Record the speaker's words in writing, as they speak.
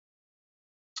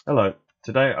Hello,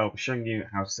 today I'll be showing you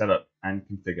how to set up and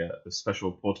configure a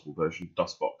special portable version of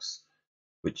DOSBox,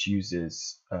 which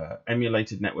uses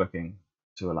emulated networking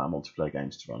to allow multiplayer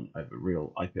games to run over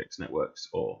real IPX networks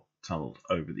or tunneled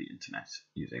over the internet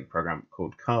using a program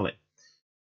called Kali,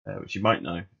 which you might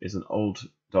know is an old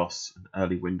DOS and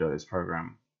early Windows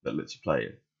program that lets you play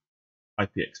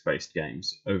IPX-based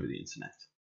games over the internet.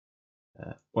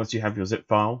 Once you have your zip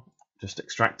file, just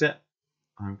extract it.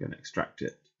 I'm going to extract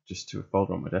it just to a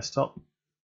folder on my desktop.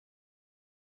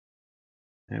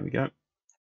 There we go.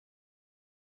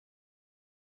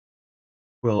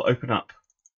 We'll open up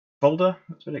folder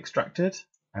that's been extracted.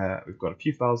 We've got a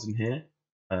few files in here.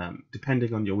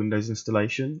 Depending on your Windows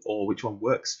installation or which one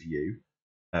works for you,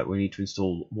 we need to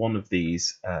install one of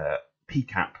these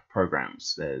PCAP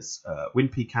programs. There's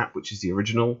WinPCAP, which is the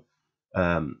original.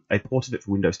 I ported it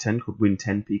for Windows 10 called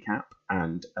Win10 PCAP,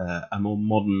 and a more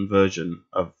modern version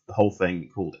of the whole thing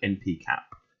called NPCAP.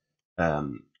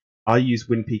 I use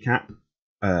WinPCAP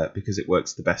because it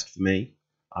works the best for me.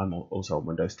 I'm also on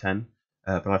Windows 10.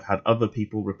 But I've had other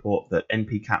people report that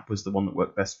NPCAP was the one that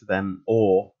worked best for them,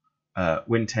 or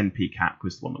Win10 PCAP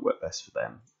was the one that worked best for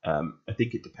them. I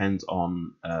think it depends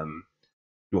on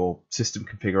your system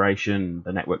configuration,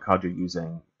 the network card you're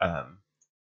using,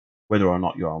 whether or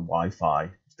not you're on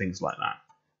Wi-Fi, things like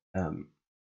that.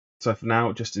 So for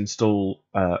now, just install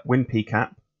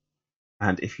WinPCAP,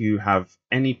 and if you have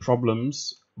any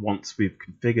problems once we've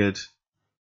configured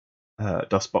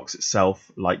DOSBox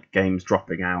itself, like games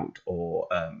dropping out or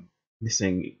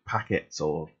missing packets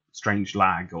or strange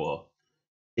lag or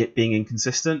it being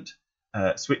inconsistent,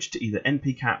 switch to either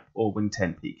NPCAP or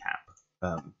Win10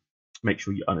 PCAP. Make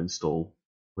sure you uninstall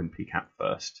WinPCAP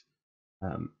first.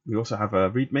 We also have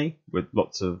a README with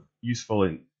lots of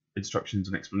useful instructions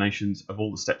and explanations of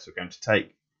all the steps we're going to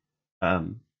take.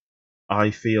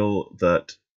 I feel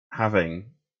that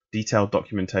having detailed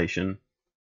documentation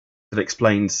that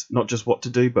explains not just what to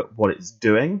do, but what it's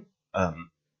doing,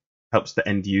 helps the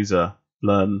end user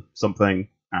learn something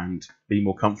and be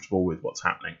more comfortable with what's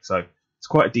happening. So it's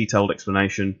quite a detailed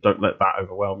explanation. Don't let that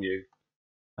overwhelm you.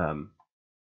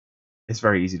 It's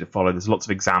very easy to follow. There's lots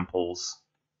of examples.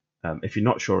 If you're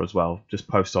not sure as well, just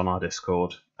post on our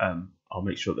Discord. I'll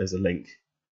make sure there's a link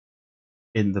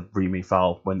in the README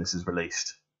file when this is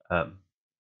released,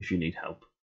 if you need help.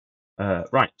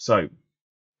 Right, so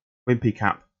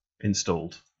WinPCAP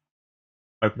installed.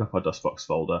 Open up our DOSBox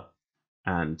folder,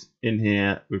 and in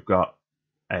here we've got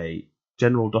a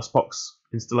general DOSBox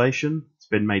installation. It's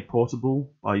been made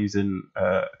portable by using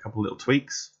a couple little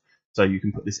tweaks, so you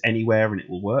can put this anywhere and it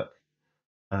will work.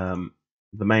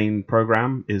 The main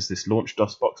program is this launch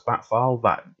DOSBox bat file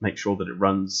that makes sure that it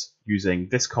runs using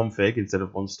this config instead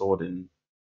of one stored in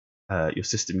your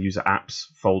system user apps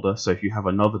folder. So if you have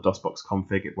another DOSBox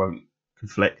config, it won't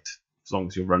conflict as long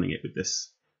as you're running it with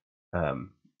this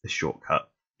shortcut.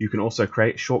 You can also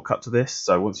create a shortcut to this.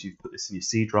 So once you've put this in your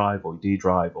C drive or D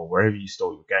drive or wherever you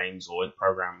store your games or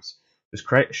programs, just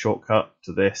create a shortcut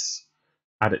to this,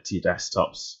 add it to your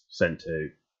desktops, send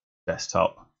to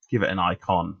desktop, give it an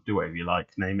icon, do whatever you like,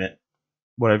 name it,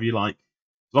 whatever you like.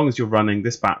 As long as you're running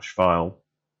this batch file,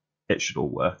 it should all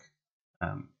work.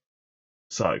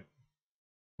 So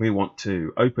we want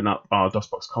to open up our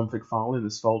DOSBox config file in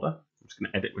this folder. I'm just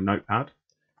going to edit with Notepad.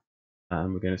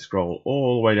 And we're going to scroll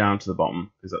all the way down to the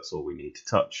bottom because that's all we need to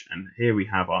touch. And here we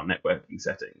have our networking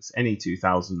settings,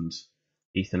 NE2000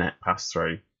 Ethernet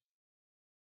pass-through.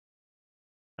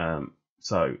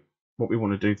 So what we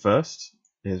want to do first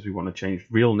is we want to change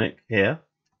realNIC here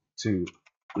to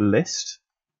list.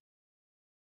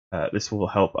 This will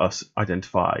help us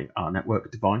identify our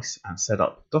network device and set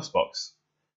up DOSBox.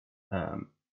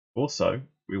 Also,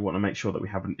 we want to make sure that we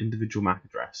have an individual MAC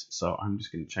address. So I'm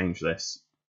just going to change this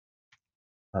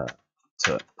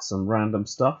to some random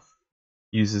stuff.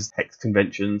 Uses hex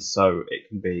conventions, so it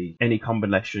can be any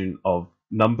combination of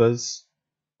numbers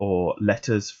or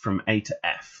letters from A to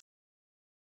F.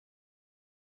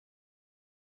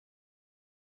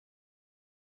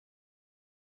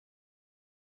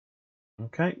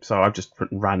 Okay, so I've just put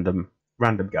random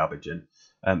garbage in.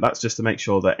 That's just to make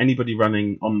sure that anybody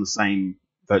running on the same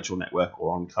virtual network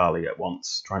or on Kali at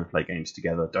once trying to play games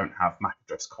together don't have MAC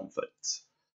address conflicts,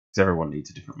 because everyone needs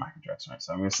a different MAC address, right?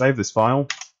 So I'm going to save this file,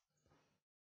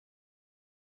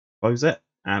 close it,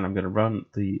 and I'm going to run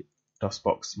the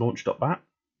DOSBox launch.bat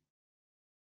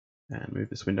and move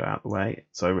this window out of the way.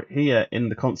 So here in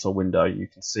the console window, you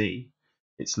can see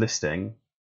it's listing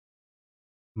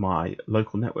my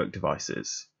local network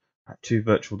devices. I have 2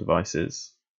 virtual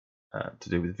devices to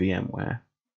do with VMware.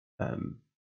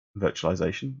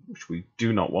 virtualization, which we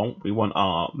do not want. We want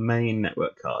our main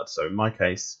network card. So in my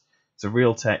case, it's a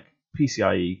Realtek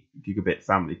PCIe gigabit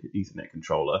family Ethernet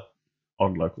controller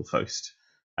on localhost,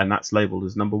 and that's labeled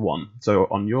as number 1. So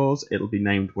on yours, it'll be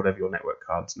named whatever your network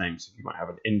card's named. So you might have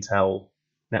an Intel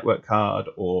network card,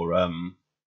 or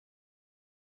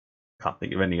can't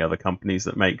think of any other companies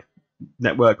that make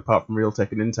network apart from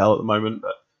Realtek and Intel at the moment,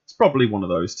 but it's probably one of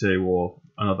those two or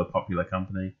another popular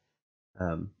company.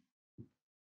 And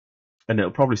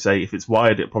it'll probably say, if it's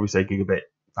wired, it'll probably say gigabit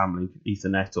family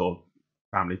Ethernet or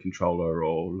family controller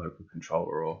or local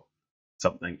controller or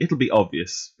something. It'll be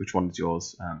obvious which one is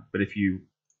yours. But if you're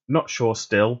not sure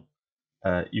still,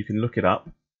 you can look it up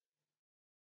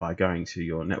by going to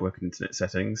your network and internet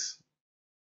settings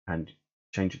and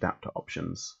change adapter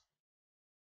options.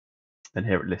 And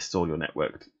here it lists all your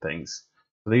networked things.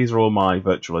 So these are all my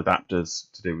virtual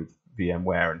adapters to do with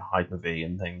VMware and Hyper-V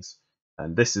and things.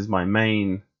 And this is my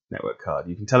main network card.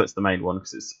 You can tell it's the main one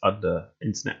because it's under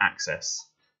internet access.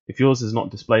 If yours is not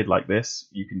displayed like this,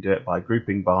 you can do it by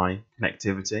grouping by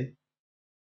connectivity,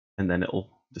 and then it'll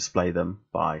display them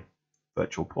by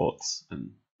virtual ports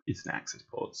and internet access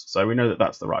ports. So we know that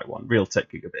that's the right one, Realtek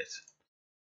Gigabit.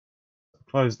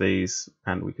 Close these,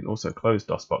 and we can also close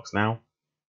DOSBox now,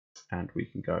 and we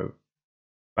can go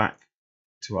back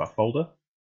to our folder,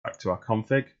 back to our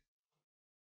config,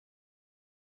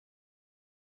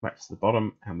 back to the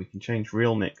bottom, and we can change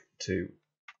realnic to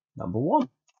number 1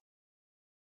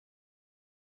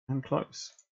 and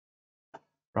close.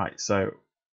 Right, so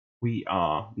we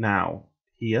are now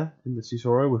here in the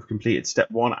tutorial. We've completed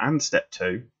step 1 and step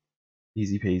 2,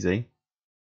 easy peasy.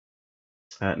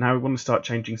 Now we want to start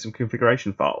changing some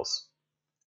configuration files.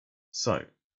 So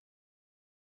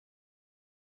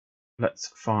let's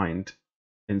find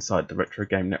inside the Retro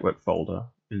Game Network folder,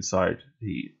 inside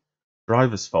the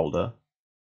drivers folder,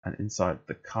 and inside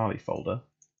the Kali folder,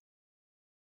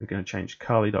 we're going to change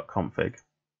kali.config.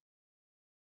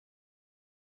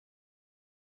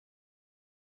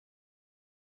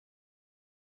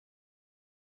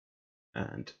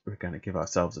 And we're going to give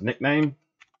ourselves a nickname.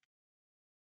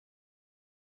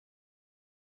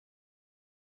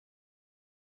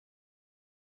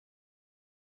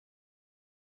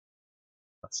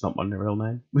 That's not my real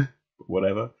name, but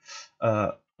whatever.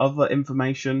 Other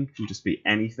information can just be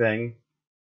anything.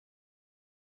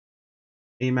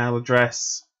 Email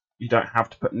address, you don't have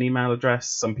to put an email address.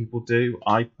 Some people do.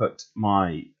 I put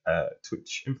my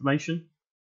Twitch information.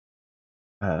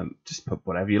 Just put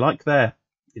whatever you like there.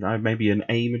 You know, maybe an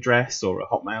AIM address or a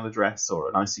Hotmail address or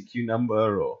an ICQ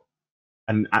number or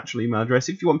an actual email address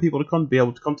if you want people to be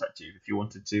able to contact you. If you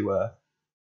wanted to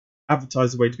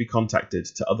advertise a way to be contacted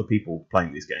to other people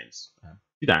playing these games.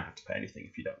 You don't have to pay anything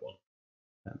if you don't want.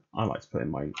 I like to put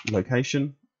in my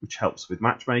location, which helps with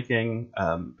matchmaking.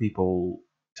 People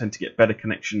tend to get better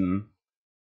connection,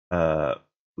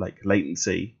 like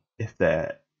latency, if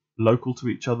they're local to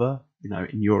each other, you know,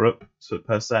 in Europe, so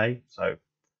per se. So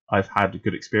I've had a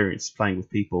good experience playing with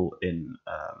people in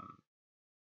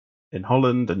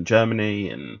Holland and Germany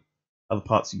and other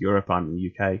parts of Europe. I'm in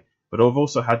the UK, but I've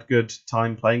also had good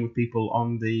time playing with people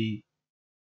on the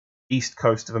east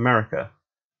coast of America,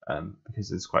 because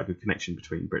there's quite a good connection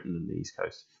between Britain and the east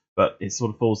coast. But it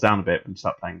sort of falls down a bit when you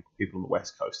start playing with people on the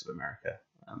west coast of America,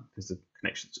 because the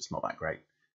connection's just not that great.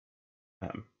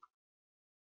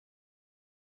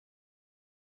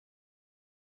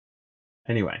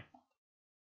 Anyway,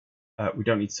 we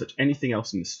don't need to touch anything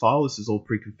else in this file. This is all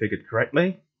pre-configured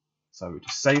correctly. So we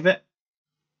just save it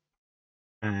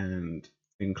and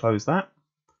we can close that.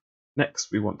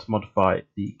 Next, we want to modify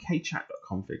the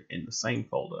kchat.config in the same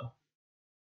folder.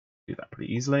 Do that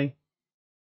pretty easily.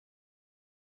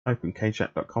 Open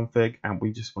kchat.config, and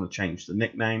we just want to change the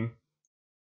nickname.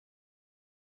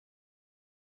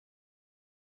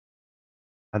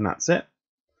 And that's it.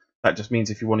 That just means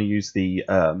if you want to use the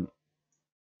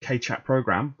kchat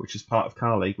program, which is part of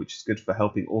Kali, which is good for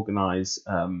helping organize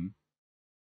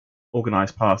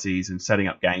parties and setting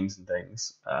up games and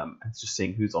things, and just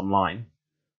seeing who's online.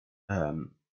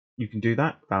 You can do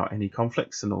that without any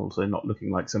conflicts and also not looking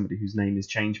like somebody whose name is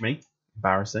Change Me.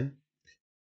 Embarrassing.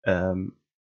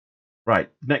 Right,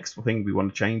 next thing we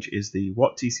want to change is the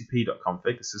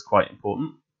whattcp.config. This is quite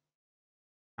important.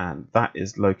 And that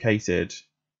is located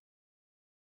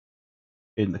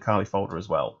in the Kali folder as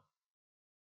well.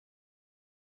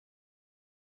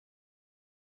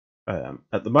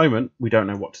 At the moment, we don't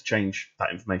know what to change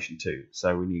that information to,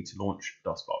 so we need to launch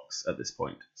DOSBox at this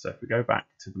point. So if we go back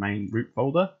to the main root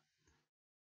folder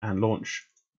and launch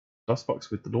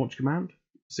DOSBox with the launch command,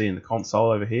 see in the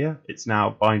console over here, it's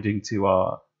now binding to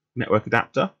our network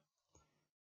adapter.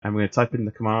 And we're going to type in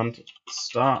the command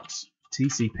start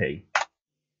TCP.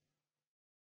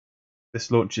 This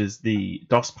launches the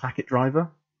DOS packet driver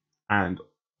and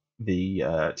the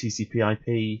TCP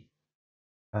IP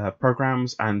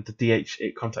programs, and the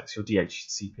it contacts your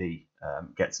DHCP,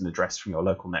 gets an address from your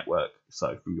local network,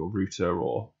 so from your router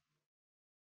or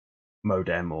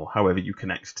modem or however you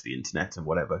connect to the internet, and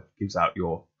whatever gives out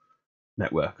your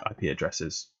network IP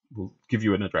addresses will give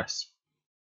you an address.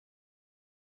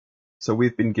 So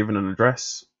we've been given an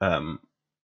address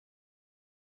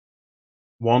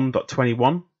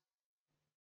 1.21,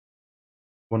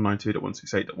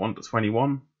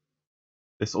 192.168.1.21.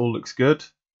 This all looks good.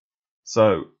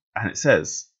 So, and it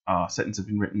says our settings have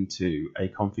been written to a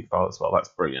config file as well. That's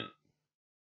brilliant.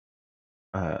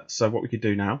 So what we could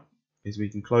do now is we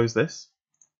can close this.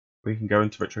 We can go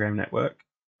into Retro Game Network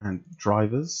and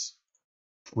drivers.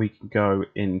 We can go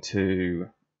into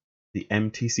the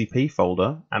MTCP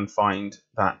folder and find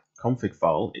that config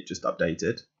file it just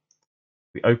updated.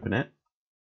 We open it.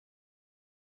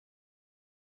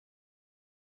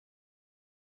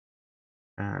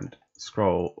 And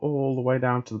scroll all the way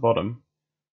down to the bottom.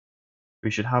 We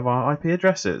should have our IP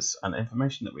addresses and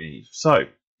information that we need. So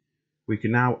we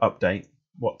can now update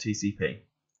what TCP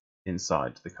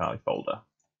inside the Kali folder.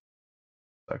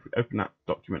 So if we open that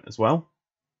document as well,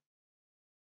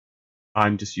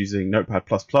 I'm just using Notepad++,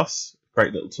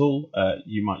 great little tool.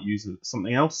 You might use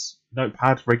something else.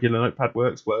 Notepad, regular Notepad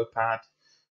works, WordPad,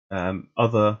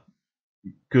 other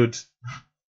good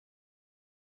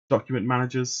document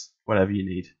managers, whatever you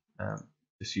need,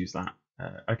 just use that.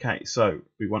 Okay, so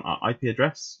we want our IP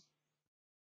address.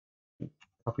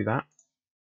 Copy that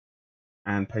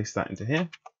and paste that into here.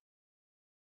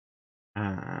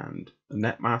 And the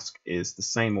net mask is the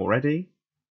same already.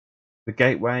 The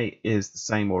gateway is the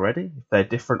same already. If they're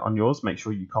different on yours, make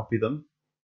sure you copy them.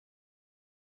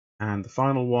 And the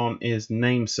final one is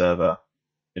name server.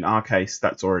 In our case,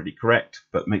 that's already correct,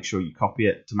 but make sure you copy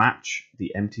it to match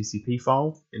the MTCP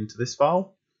file into this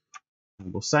file.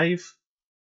 And we'll save.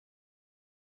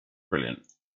 Brilliant.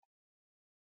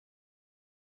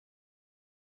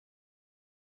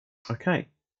 Okay.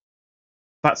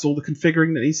 That's all the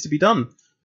configuring that needs to be done.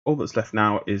 All that's left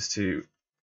now is to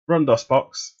run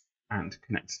DOSBox and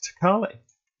connect to Kali.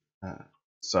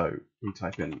 So we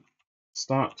type in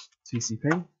start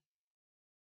TCP.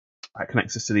 That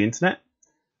connects us to the internet.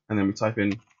 And then we type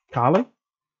in Kali.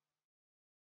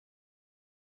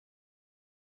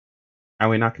 And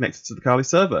we're now connected to the Kali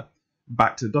server.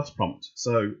 Back to the DOS prompt.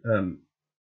 So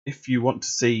if you want to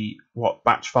see what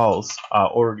batch files are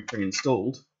already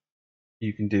pre-installed,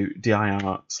 you can do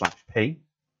dir/p.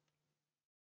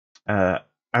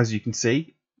 As you can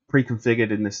see,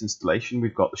 pre-configured in this installation,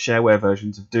 we've got the shareware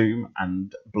versions of Doom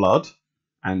and Blood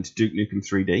and Duke Nukem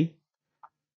 3D,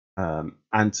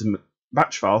 and some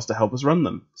batch files to help us run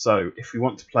them. So if we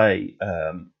want to play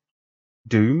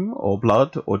Doom or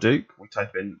Blood or Duke, we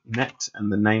type in net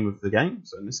and the name of the game.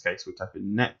 So in this case, we type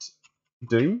in net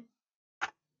Doom,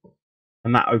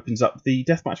 and that opens up the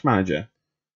Deathmatch Manager.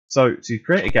 So to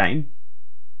create a game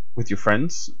with your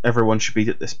friends, everyone should be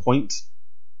at this point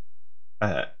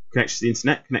connected to the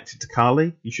internet, connected to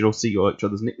Kali. You should all see each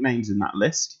other's nicknames in that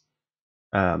list.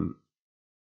 And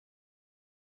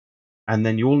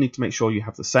then you all need to make sure you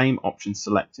have the same options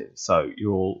selected. So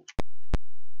you're all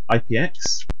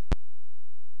IPX,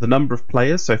 the number of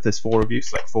players. So if there's 4 of you,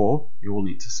 select 4. You all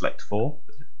need to select 4,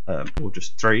 or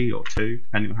just 3 or 2,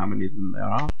 depending on how many of them there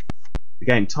are. The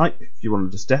game type, if you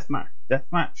want to just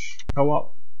deathmatch,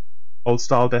 co-op, old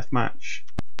style deathmatch,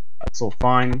 that's all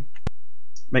fine.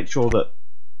 Make sure that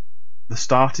the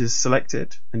start is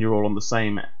selected and you're all on the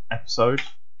same episode,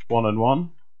 1 and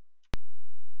 1,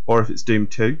 or if it's Doom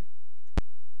 2.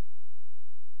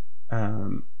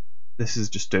 This is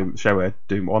just shareware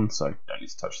Doom 1, so don't need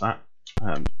to touch that.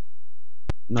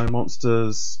 No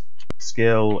monsters,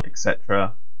 skill,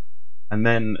 etc. And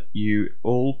then you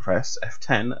all press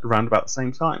F10 around about the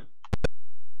same time,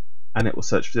 and it will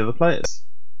search for the other players.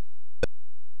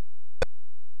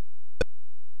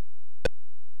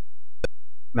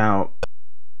 Now,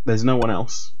 there's no one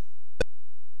else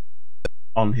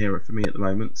on here for me at the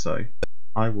moment, so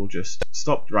I will just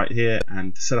stop right here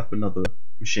and set up another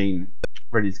machine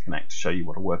ready to connect to show you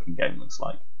what a working game looks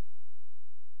like.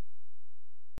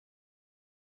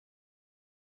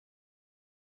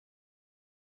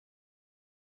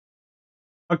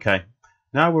 Okay,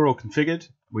 now we're all configured,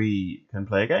 we can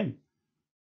play a game.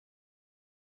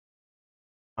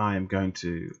 I am going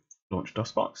to launch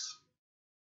DOSBox,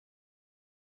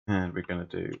 and we're going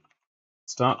to do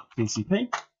start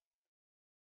TCP.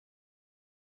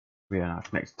 We are now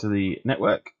connected to the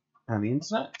network and the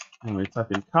internet. And we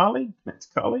type in Kali, connect to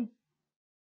Kali.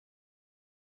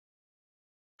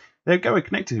 There we go, we're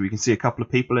connected. We can see a couple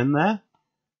of people in there.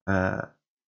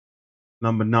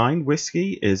 Number 9,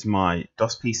 Whiskey, is my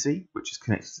DOS PC, which is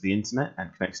connected to the internet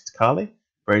and connected to Kali.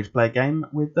 Ready to play a game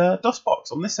with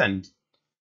Dosbox on this end.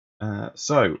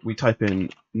 So we type in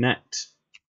net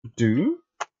do.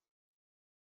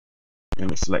 I'm going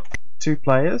to select 2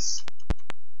 players.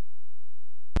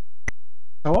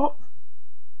 Co-op.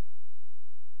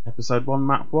 Episode 1,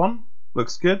 map 1.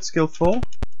 Looks good, skill 4.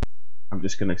 I'm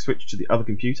just going to switch to the other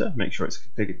computer, make sure it's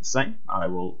configured the same. I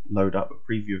will load up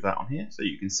a preview of that on here so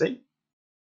you can see.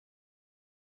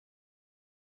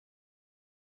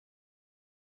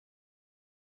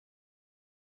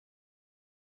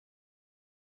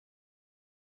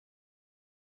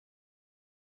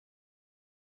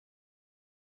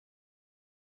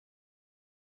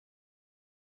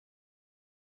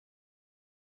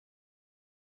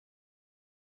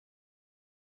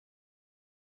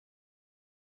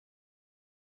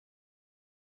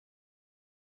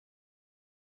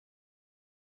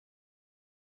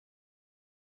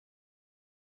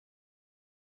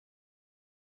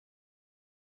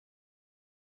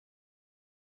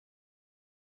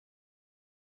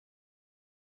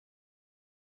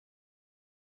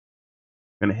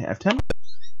 I'm going to hit F10.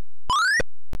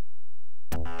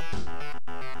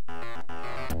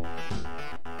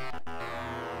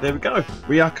 There we go.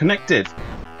 We are connected.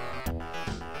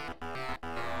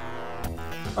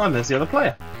 Oh, and there's the other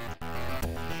player.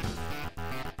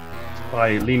 If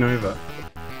I lean over,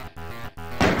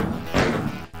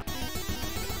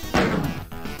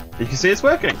 you can see it's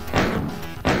working.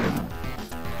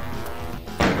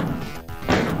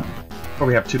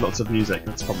 Probably have too lots of music.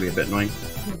 That's probably a bit annoying.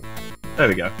 There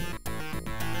we go.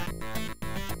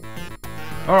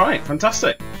 Alright,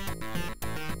 fantastic.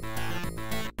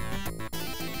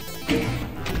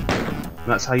 And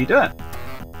that's how you do it.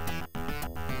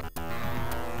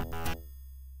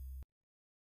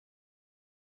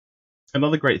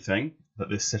 Another great thing that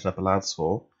this setup allows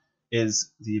for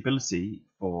is the ability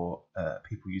for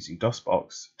people using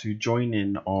Dosbox to join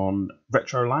in on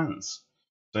retro LANs.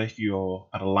 So if you're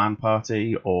at a LAN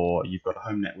party or you've got a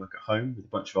home network at home with a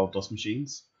bunch of old DOS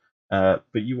machines, but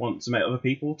you want to make other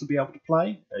people to be able to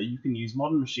play, you can use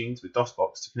modern machines with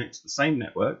Dosbox to connect to the same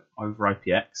network over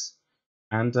IPX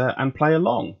and play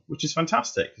along, which is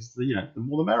fantastic. Because the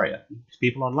more the merrier.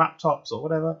 People on laptops or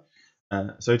whatever.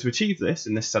 So to achieve this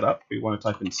in this setup, we want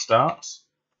to type in start.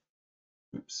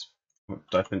 Oops.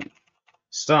 Type in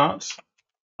start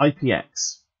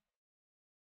IPX.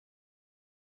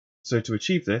 So to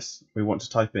achieve this, we want to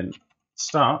type in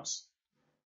start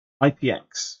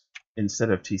IPX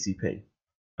instead of TCP.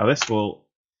 Now this will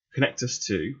connect us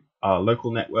to our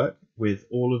local network with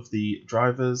all of the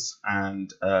drivers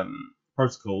and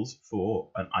protocols for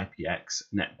an IPX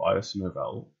NetBIOS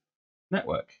Novell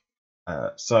network.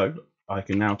 So I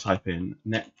can now type in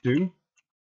netdo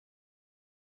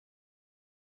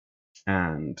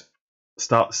and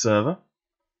start the server.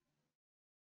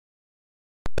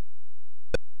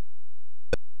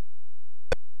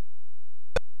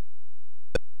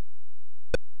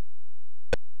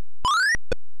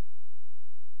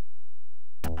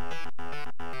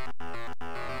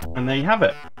 And there you have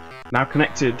it. Now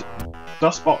connected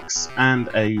Dosbox and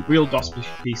a real DOS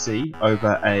PC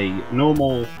over a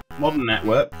normal modern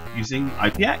network using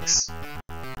IPX,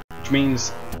 which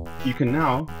means you can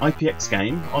now IPX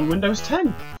game on Windows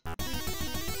 10.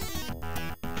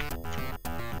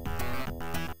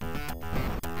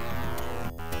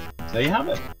 So there you have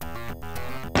it.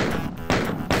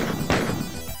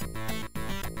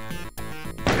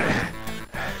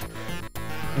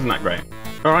 Isn't that great?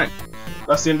 Alright.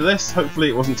 That's the end of this. Hopefully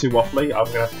it wasn't too waffly. I'm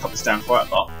going to have to cut this down quite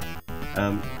a lot.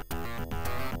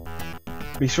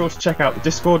 Be sure to check out the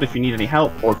Discord if you need any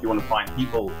help or if you want to find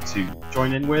people to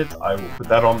join in with. I will put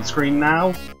that on the screen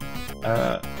now.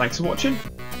 Thanks for watching.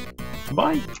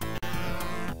 Bye.